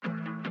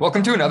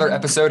Welcome to another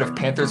episode of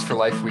Panthers for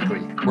Life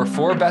Weekly, where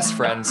four best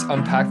friends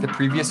unpack the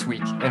previous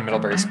week in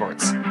Middlebury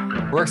sports.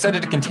 We're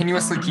excited to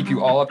continuously keep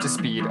you all up to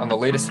speed on the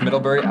latest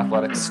Middlebury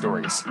athletics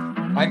stories.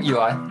 I'm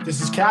Eli. This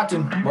is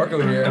Captain.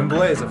 Marco here. And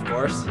Blaze, of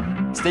course.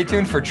 Stay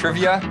tuned for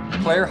trivia,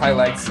 player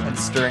highlights, and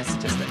stirring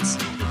statistics.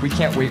 We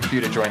can't wait for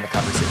you to join the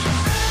conversation.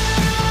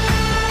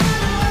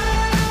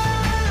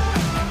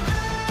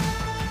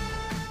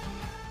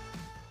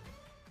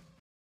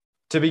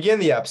 To begin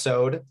the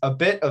episode, a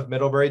bit of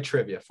Middlebury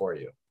trivia for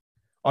you.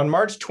 On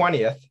March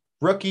 20th,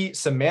 rookie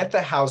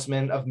Samantha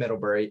Hausman of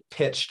Middlebury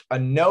pitched a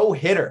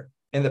no-hitter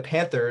in the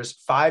Panthers'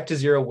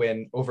 5-0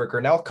 win over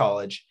Grinnell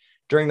College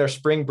during their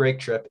spring break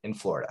trip in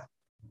Florida.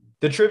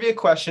 The trivia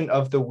question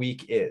of the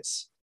week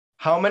is,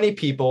 how many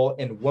people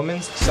in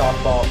women's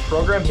softball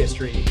program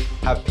history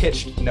have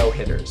pitched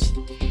no-hitters?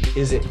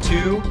 Is it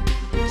 2,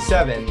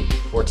 7,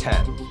 or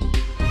 10?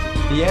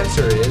 The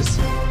answer is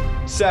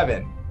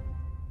 7.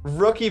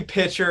 Rookie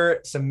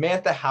pitcher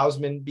Samantha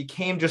Hausman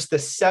became just the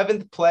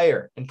 7th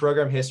player in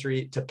program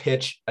history to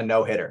pitch a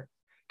no-hitter.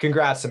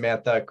 Congrats,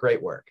 Samantha. Great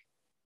work.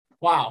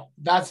 Wow,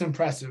 that's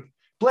impressive.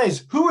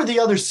 Blaze, who are the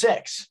other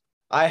 6?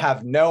 I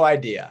have no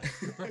idea.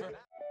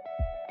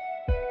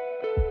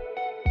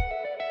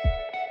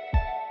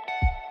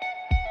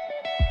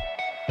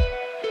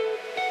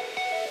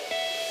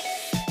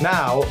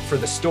 Now for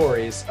the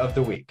stories of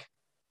the week.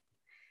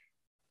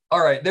 All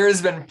right, there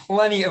has been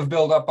plenty of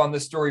build-up on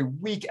this story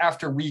week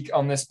after week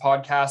on this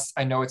podcast.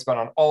 I know it's been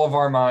on all of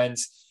our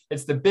minds.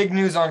 It's the big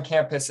news on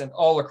campus and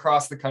all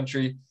across the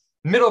country.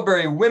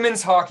 Middlebury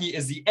women's hockey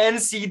is the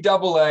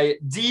NCAA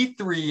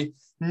D3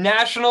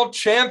 national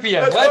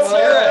champion. Let's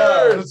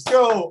hear it. Let's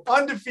go.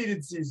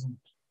 Undefeated season.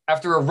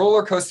 After a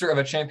roller coaster of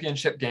a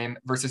championship game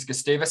versus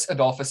Gustavus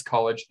Adolphus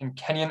College in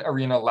Kenyon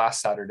Arena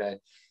last Saturday,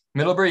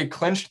 Middlebury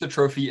clinched the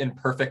trophy in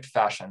perfect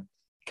fashion,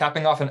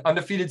 capping off an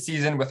undefeated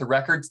season with a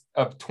record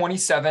of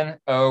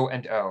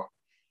 27-0-0.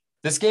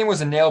 This game was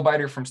a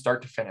nail-biter from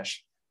start to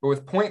finish, but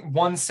with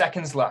 0.1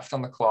 seconds left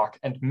on the clock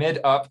and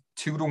mid-up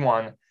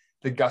 2-1,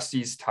 the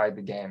Gusties tied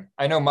the game.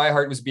 I know my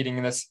heart was beating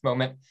in this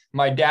moment.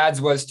 My dad's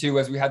was too,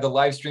 as we had the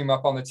live stream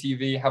up on the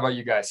TV. How about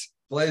you guys?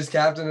 Blaze,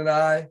 Captain, and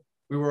I,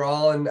 we were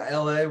all in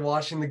LA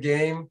watching the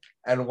game,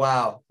 and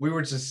wow, we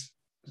were just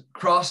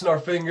crossing our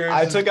fingers.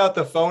 I took out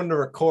the phone to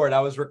record. I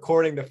was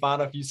recording the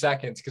final few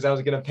seconds because I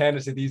was going to pan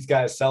to see these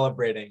guys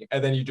celebrating.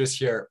 And then you just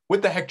hear,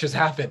 what the heck just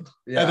happened?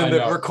 Yeah, and then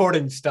the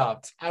recording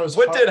stopped.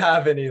 What did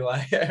happen,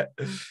 Eli?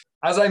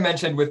 As I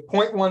mentioned, with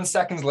 0.1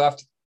 seconds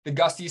left, the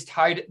Gusties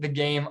tied the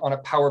game on a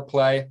power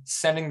play,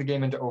 sending the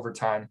game into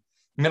overtime.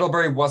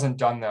 Middlebury wasn't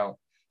done, though.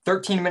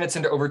 13 minutes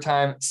into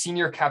overtime,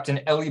 senior captain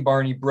Ellie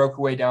Barney broke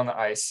away down the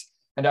ice.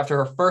 And after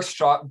her first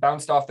shot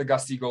bounced off the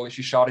Gustie goalie,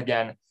 she shot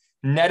again,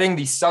 netting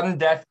the sudden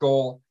death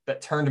goal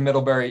that turned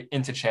Middlebury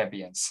into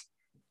champions.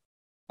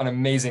 An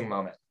amazing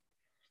moment.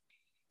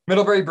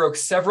 Middlebury broke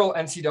several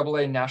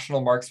NCAA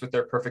national marks with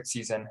their perfect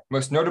season,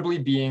 most notably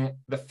being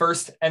the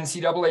first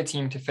NCAA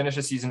team to finish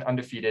a season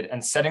undefeated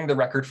and setting the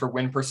record for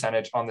win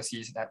percentage on the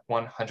season at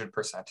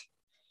 100%.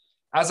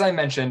 As I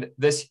mentioned,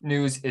 this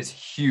news is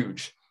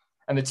huge,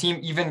 and the team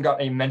even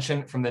got a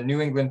mention from the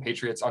New England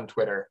Patriots on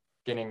Twitter,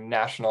 gaining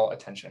national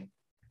attention.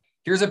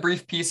 Here's a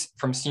brief piece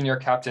from senior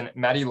captain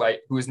Madie Leidt,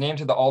 who was named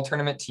to the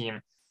all-tournament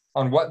team,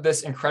 on what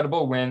this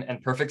incredible win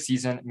and perfect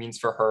season means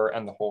for her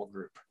and the whole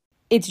group.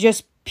 It's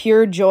just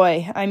pure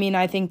joy. I mean,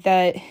 I think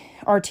that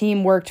our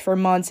team worked for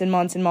months and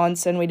months and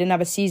months, and we didn't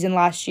have a season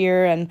last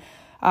year. And,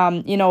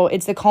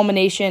 it's the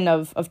culmination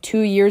of 2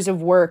 years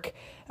of work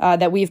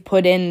that we've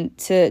put in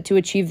to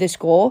achieve this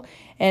goal.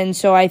 And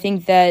so I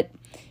think that,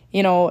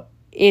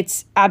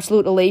 it's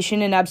absolute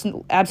elation and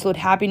absolute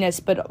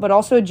happiness, but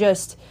also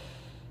just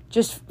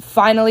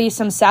finally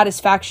some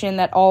satisfaction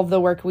that all of the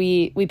work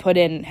we put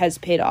in has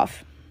paid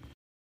off.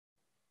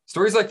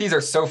 Stories like these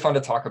are so fun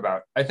to talk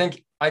about. I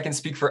think I can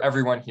speak for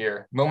everyone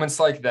here. Moments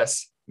like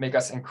this make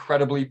us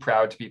incredibly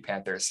proud to be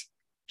Panthers.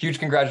 Huge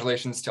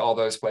congratulations to all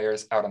those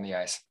players out on the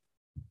ice.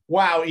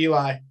 Wow,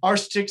 Eli. Our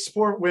six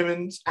sport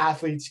women's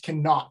athletes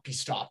cannot be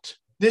stopped.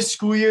 This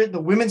school year,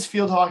 the women's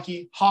field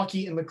hockey,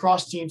 and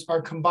lacrosse teams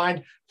are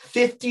combined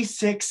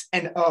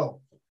 56-0.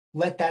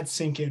 Let that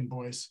sink in,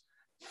 boys.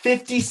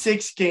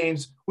 56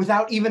 games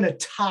without even a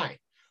tie.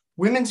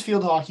 Women's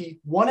field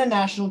hockey won a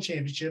national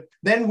championship.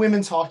 Then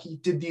women's hockey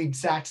did the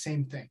exact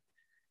same thing.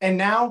 And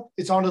now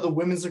it's on to the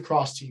women's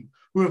lacrosse team,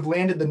 who have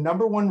landed the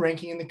 #1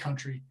 ranking in the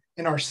country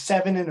and are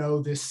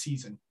 7-0 this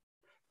season.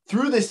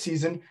 Through this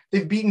season,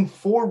 they've beaten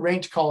 4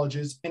 ranked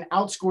colleges and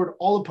outscored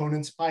all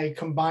opponents by a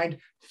combined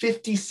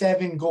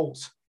 57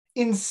 goals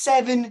in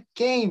 7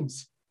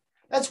 games.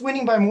 That's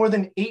winning by more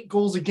than 8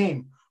 goals a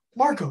game.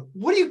 Marco,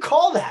 what do you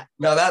call that?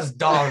 Now that's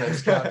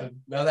dominance,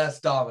 Captain. Now that's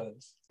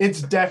dominance.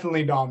 It's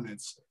definitely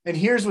dominance. And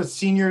here's what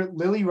senior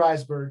Lily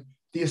Reisberg,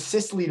 the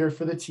assist leader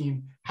for the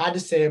team, had to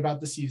say about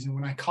the season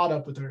when I caught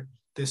up with her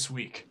this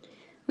week.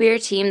 We're a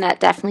team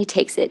that definitely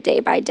takes it day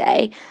by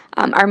day.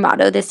 Our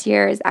motto this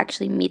year is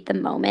actually meet the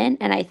moment,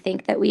 and I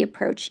think that we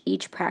approach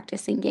each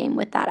practicing game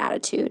with that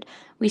attitude.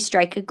 We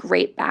strike a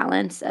great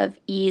balance of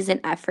ease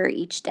and effort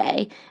each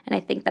day, and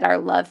I think that our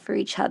love for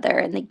each other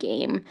and the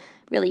game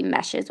really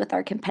meshes with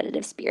our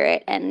competitive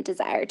spirit and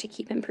desire to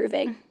keep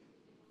improving.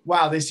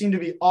 Wow, they seem to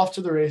be off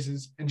to the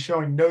races and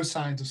showing no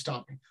signs of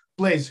stopping.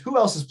 Blaze, who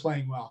else is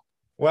playing well?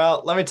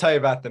 Well, let me tell you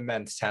about the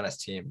men's tennis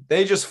team.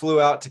 They just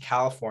flew out to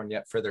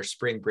California for their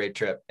spring break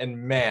trip, and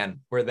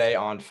man, were they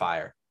on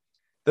fire.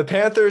 The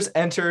Panthers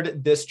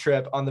entered this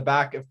trip on the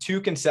back of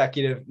 2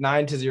 consecutive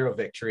 9-0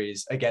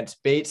 victories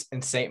against Bates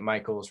and St.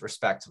 Michael's,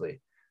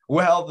 respectively.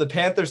 Well, the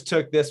Panthers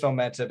took this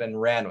momentum and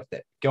ran with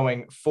it,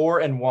 going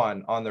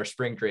 4-1 on their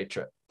spring break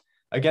trip,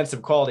 against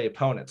some quality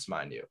opponents,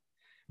 mind you.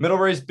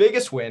 Middlebury's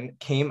biggest win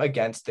came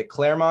against the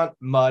Claremont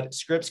Mudd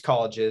Scripps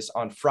Colleges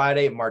on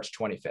Friday, March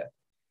 25th.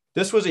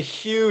 This was a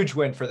huge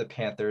win for the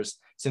Panthers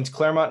since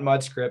Claremont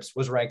Mudd Scripps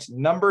was ranked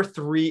number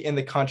 3 in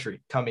the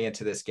country coming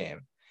into this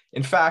game.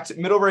 In fact,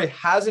 Middlebury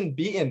hasn't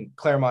beaten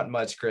Claremont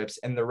Mudd Scripps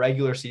in the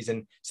regular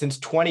season since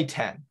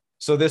 2010.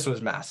 So this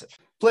was massive.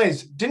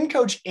 Blaze, didn't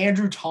Coach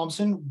Andrew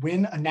Thompson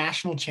win a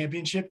national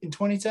championship in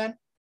 2010?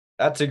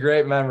 That's a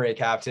great memory,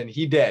 Captain.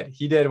 He did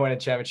win a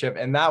championship,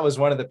 and that was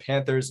one of the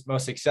Panthers'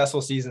 most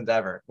successful seasons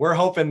ever. We're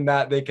hoping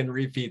that they can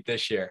repeat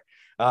this year.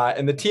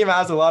 And the team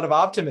has a lot of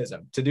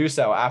optimism to do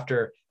so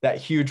after that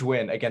huge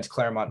win against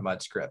Claremont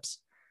Mudd Scripps.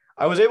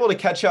 I was able to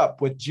catch up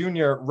with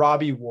junior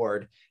Robbie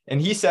Ward, and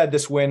he said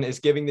this win is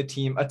giving the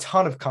team a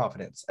ton of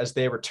confidence as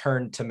they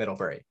return to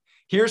Middlebury.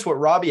 Here's what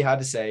Robbie had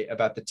to say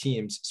about the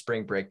team's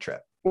spring break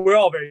trip. We're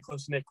all a very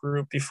close-knit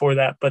group before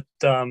that, but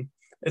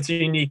it's a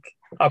unique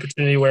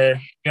opportunity where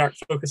we aren't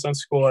focused on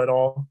school at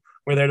all.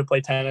 We're there to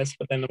play tennis,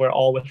 but then we're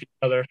all with each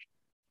other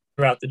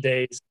throughout the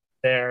days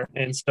there.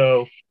 And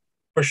so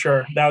for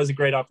sure, that was a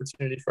great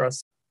opportunity for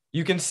us.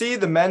 You can see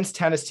the men's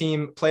tennis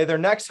team play their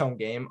next home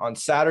game on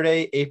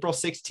Saturday, April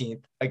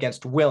 16th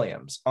against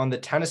Williams on the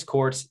tennis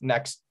courts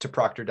next to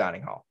Proctor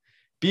Dining Hall.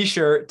 Be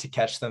sure to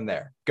catch them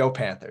there. Go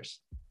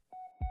Panthers.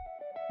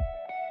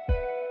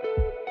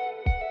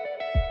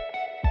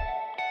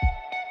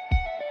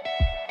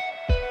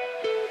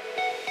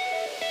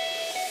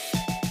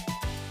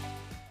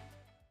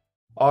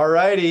 All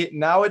righty,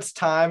 now it's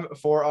time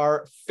for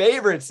our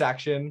favorite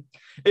section.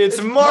 It's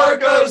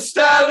Marco's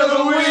Stat of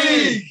the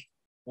Week.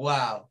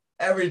 Wow.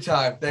 Every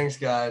time. Thanks,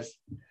 guys.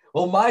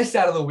 Well, my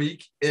stat of the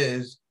week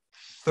is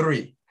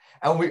 3.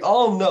 And we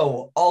all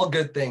know all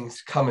good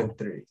things come in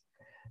 3.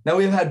 Now,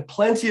 we've had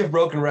plenty of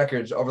broken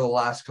records over the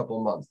last couple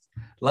of months,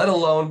 let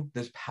alone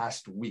this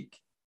past week.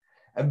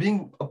 And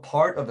being a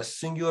part of a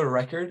singular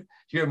record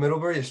here at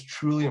Middlebury is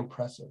truly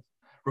impressive.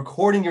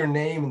 Recording your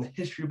name in the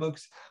history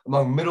books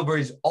among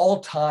Middlebury's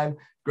all-time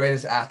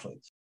greatest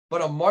athletes.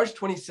 But on March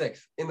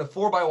 26th, in the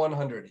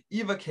 4x100,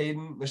 Eva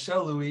Caden,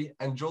 Michelle Louis,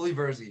 and Jolie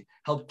Verzi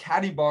helped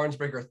Caddy Barnes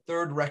break her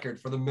 3rd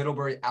record for the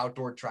Middlebury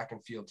outdoor track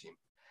and field team.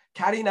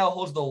 Caddy now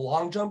holds the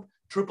long jump,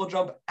 triple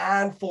jump,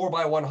 and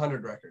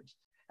 4x100 records.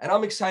 And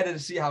I'm excited to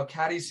see how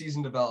Caddy's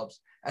season develops,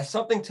 as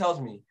something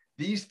tells me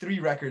these 3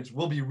 records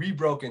will be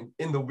rebroken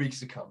in the weeks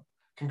to come.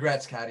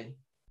 Congrats, Caddy.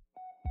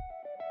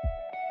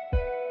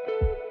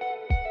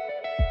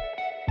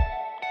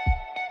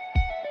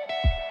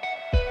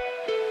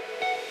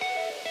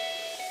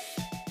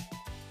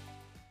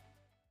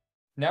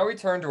 Now we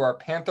turn to our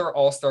Panther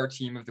All-Star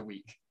Team of the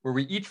Week, where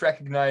we each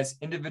recognize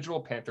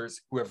individual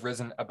Panthers who have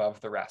risen above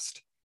the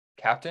rest.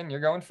 Captain, you're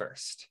going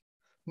first.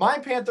 My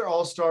Panther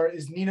All-Star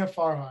is Nina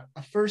Farhat,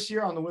 a first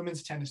year on the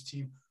women's tennis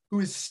team, who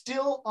is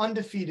still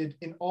undefeated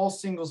in all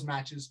singles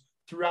matches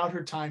throughout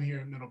her time here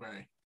at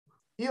Middlebury.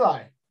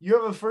 Eli, you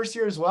have a first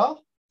year as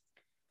well?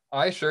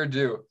 I sure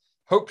do.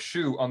 Hope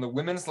Shu on the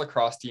women's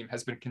lacrosse team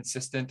has been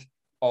consistent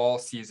all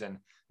season,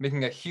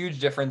 making a huge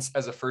difference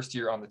as a first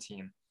year on the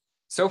team.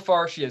 So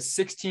far, she has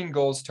 16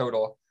 goals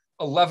total,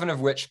 11 of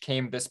which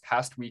came this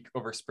past week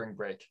over spring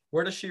break.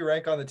 Where does she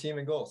rank on the team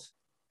in goals?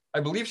 I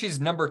believe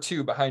she's number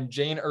 2 behind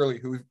Jane Early,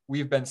 who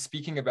we've been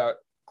speaking about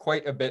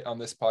quite a bit on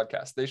this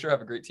podcast. They sure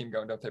have a great team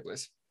going, don't they,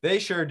 Blaze? They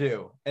sure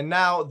do. And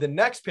now the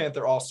next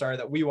Panther All-Star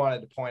that we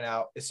wanted to point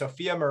out is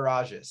Sophia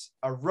Mirages,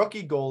 a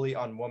rookie goalie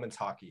on women's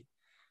hockey.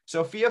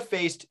 Sophia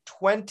faced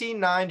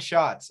 29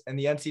 shots in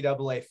the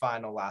NCAA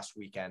final last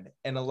weekend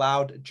and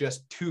allowed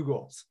just 2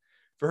 goals.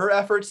 For her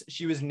efforts,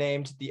 she was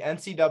named the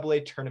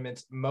NCAA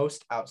tournament's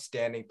most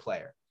outstanding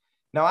player.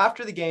 Now,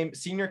 after the game,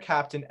 senior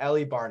captain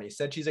Ellie Barney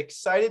said she's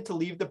excited to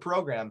leave the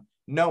program,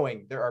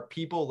 knowing there are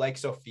people like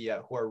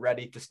Sophia who are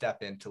ready to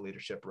step into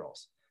leadership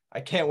roles.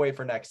 I can't wait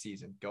for next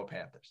season. Go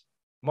Panthers.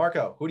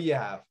 Marco, who do you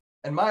have?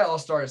 And my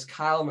all-star is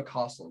Kyle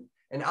McCausland,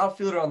 an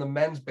outfielder on the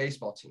men's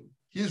baseball team.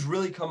 He has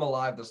really come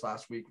alive this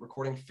last week,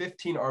 recording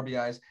 15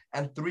 RBIs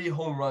and 3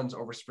 home runs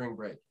over spring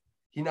break.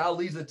 He now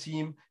leads the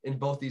team in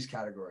both these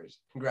categories.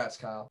 Congrats,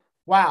 Kyle.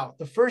 Wow,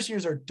 the first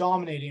years are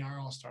dominating our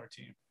all-star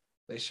team.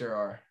 They sure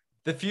are.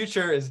 The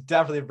future is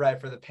definitely bright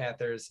for the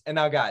Panthers. And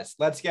now, guys,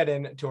 let's get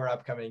into our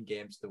upcoming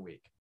games of the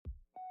week.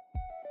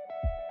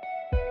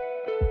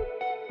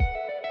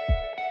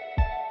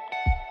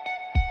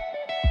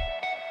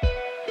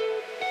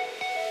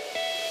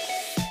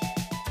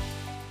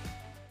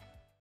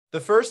 The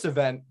first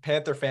event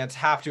Panther fans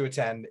have to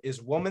attend is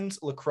women's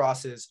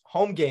lacrosse's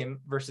home game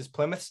versus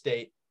Plymouth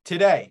State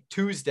today,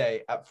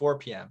 Tuesday at 4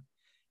 p.m.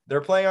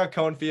 They're playing on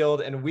Cone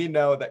Field, and we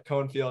know that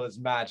Cone Field is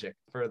magic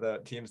for the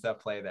teams that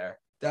play there.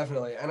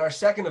 Definitely. And our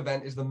second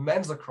event is the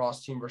men's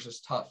lacrosse team versus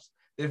Tufts.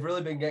 They've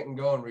really been getting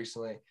going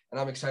recently, and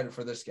I'm excited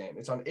for this game.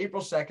 It's on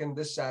April 2nd,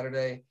 this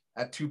Saturday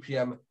at 2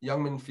 p.m.,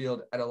 Youngman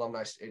Field at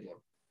Alumni Stadium.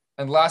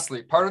 And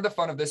lastly, part of the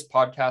fun of this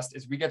podcast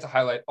is we get to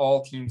highlight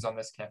all teams on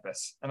this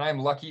campus. And I am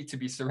lucky to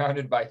be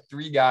surrounded by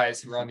three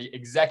guys who are on the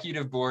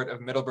executive board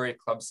of Middlebury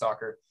Club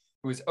Soccer,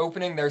 who is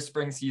opening their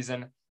spring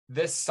season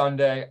this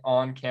Sunday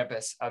on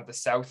campus at the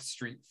South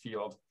Street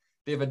Field.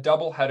 They have a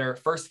doubleheader,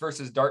 first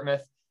versus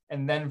Dartmouth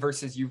and then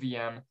versus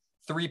UVM,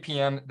 3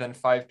 p.m., then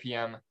 5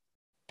 p.m.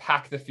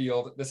 Pack the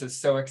field. This is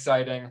so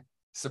exciting.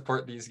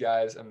 Support these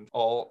guys and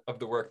all of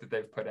the work that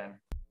they've put in.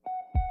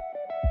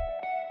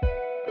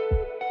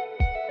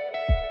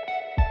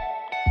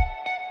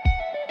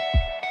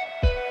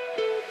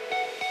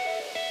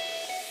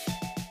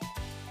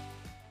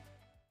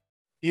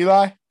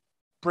 Eli,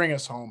 bring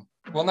us home.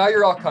 Well, now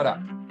you're all caught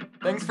up.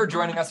 Thanks for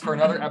joining us for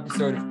another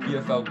episode of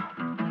PFL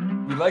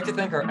Weekly. We'd like to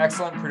thank our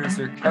excellent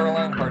producer,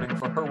 Caroline Harding,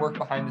 for her work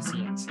behind the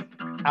scenes,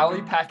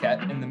 Allie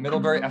Paquette in the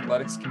Middlebury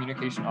Athletics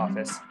Communication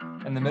Office,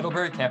 and the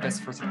Middlebury campus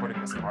for supporting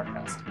this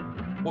podcast.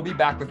 We'll be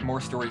back with more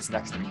stories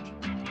next week.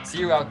 See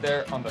you out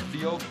there on the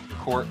field,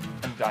 court,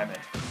 and diamond.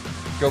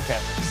 Go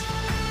Panthers.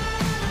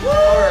 All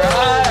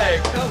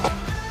right. Come on.